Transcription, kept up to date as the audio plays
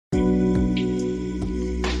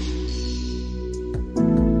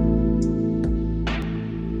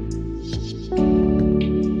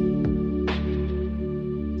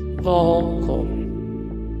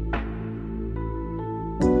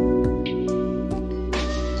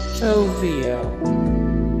Ovio,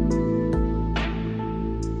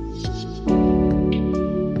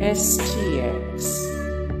 STX,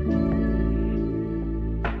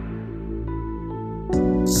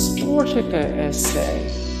 Sportika SA,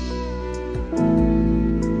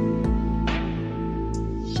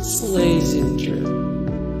 Slazenger,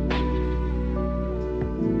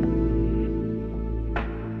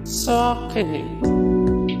 Saucony,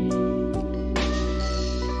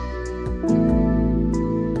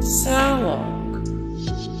 Salok,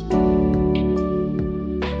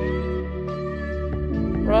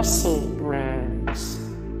 Russell Brands,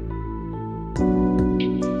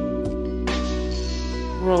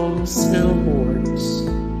 Rome Snowboards,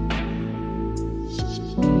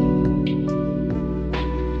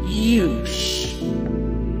 Yush,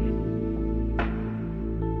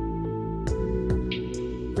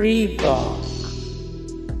 Reebok,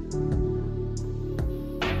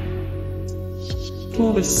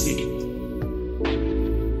 Puma SE.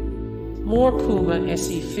 More Puma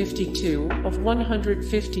SE 52 of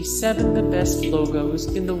 157 the best logos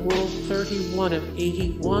in the world 31 of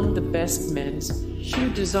 81 the best men's shoe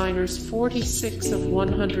designers 46 of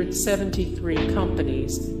 173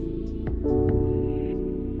 companies.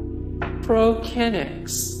 Pro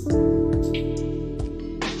Kennex,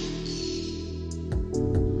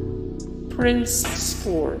 Prince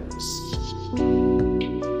Sports,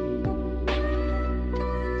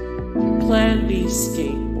 Plan B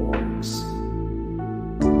Skateboards,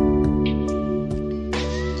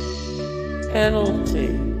 Penalty,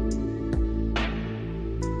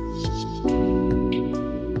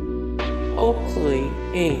 Oakley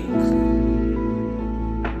Inc.,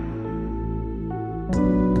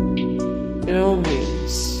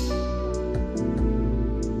 Nomies,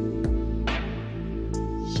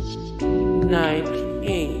 Nike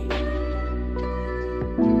Inc.,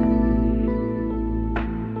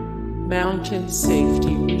 Mountain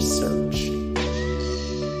Safety Research,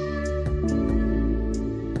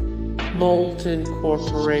 Molten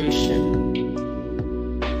Corporation,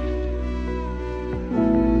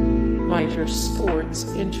 Sports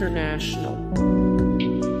International,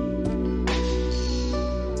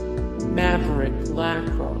 Maverik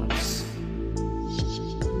Lacrosse,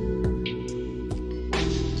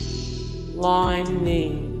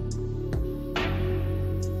 Li-Ning,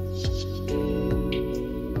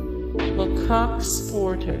 Coq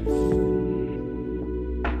Sportif,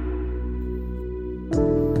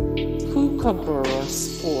 Kookaburra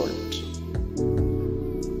Sport,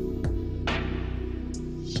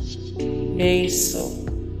 Nasal,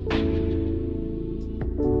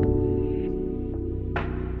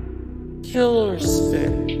 Killer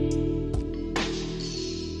Spin,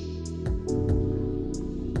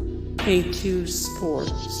 K2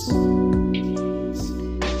 Sports,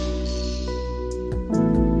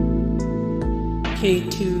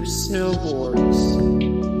 K2 Snowboards,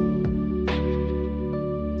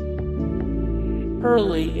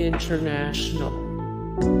 Hurley International,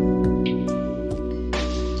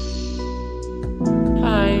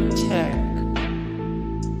 Hi-Tec,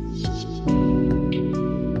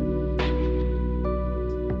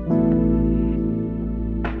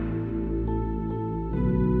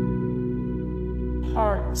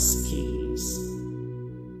 Hart Skis,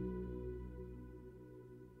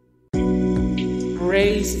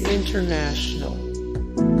 Brine International,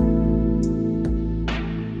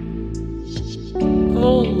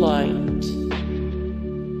 Babolat,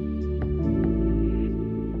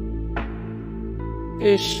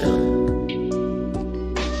 Fisher,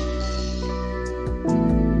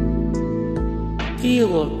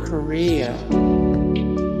 Fila Korea,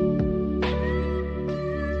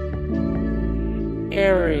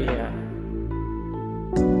 Area,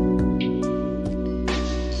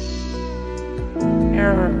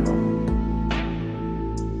 Arrow,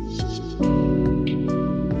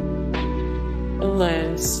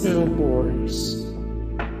 Elan Snowboards,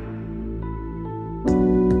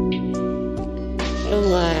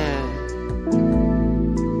 Elan,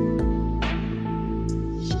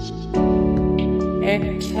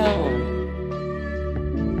 Ektelon,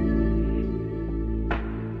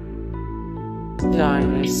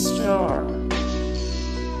 Dynastar,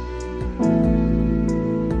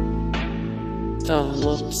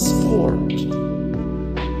 Dunlop Sport,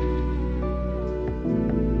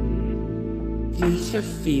 Dita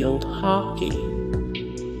Field Hockey,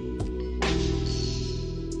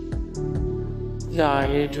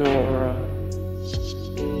 Diadora,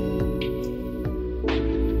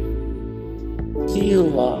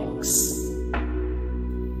 Deeluxe,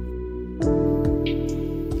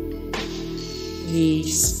 Daei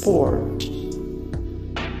Sport,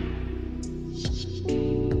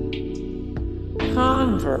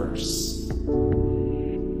 Converse,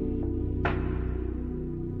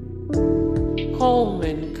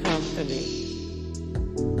 Coleman Company,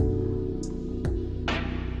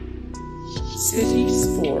 City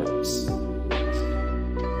Sports,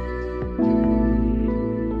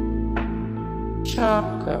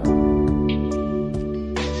 Chaco,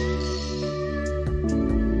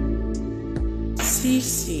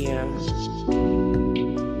 CCM,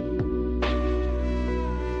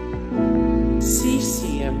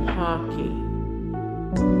 CCM Hockey,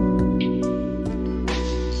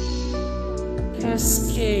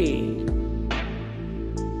 Cascade,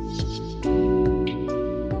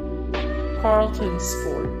 Carlton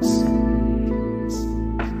Sports,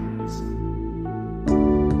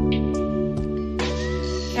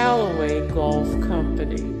 Callaway Golf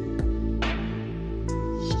Company,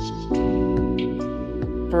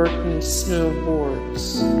 Burton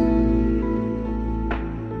Snowboards,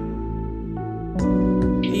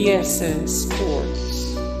 BSN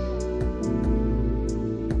Sports,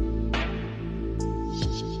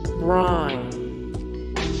 Brine,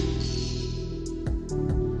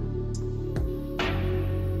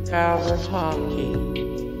 Bauer Hockey,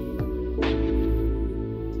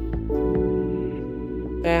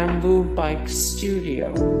 Bamboo Bike Studio,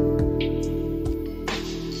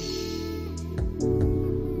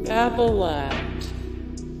 Babolat,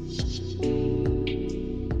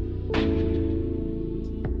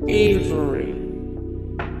 Avery,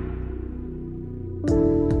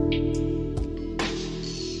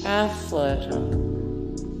 Athleta,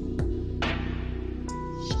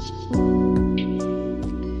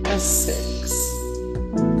 Essex,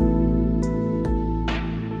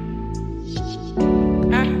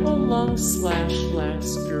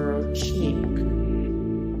 Aqualung/Lasburochnik,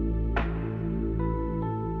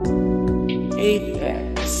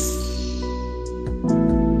 Apex,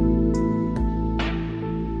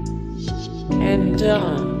 and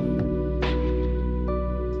Dunlop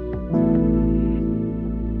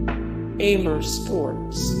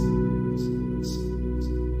Sports.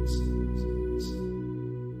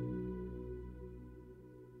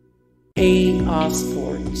 Daei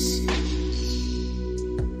Sports,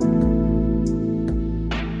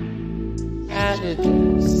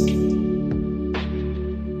 Adidas,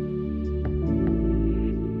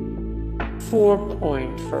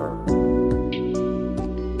 4-Pointer.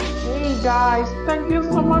 Hey guys, thank you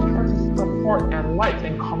so much for the support and likes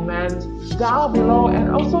and comments down below,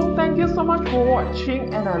 and also thank you so much for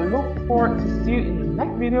watching, and I look forward to see you in the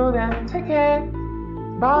next video. Then take care,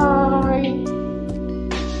 bye.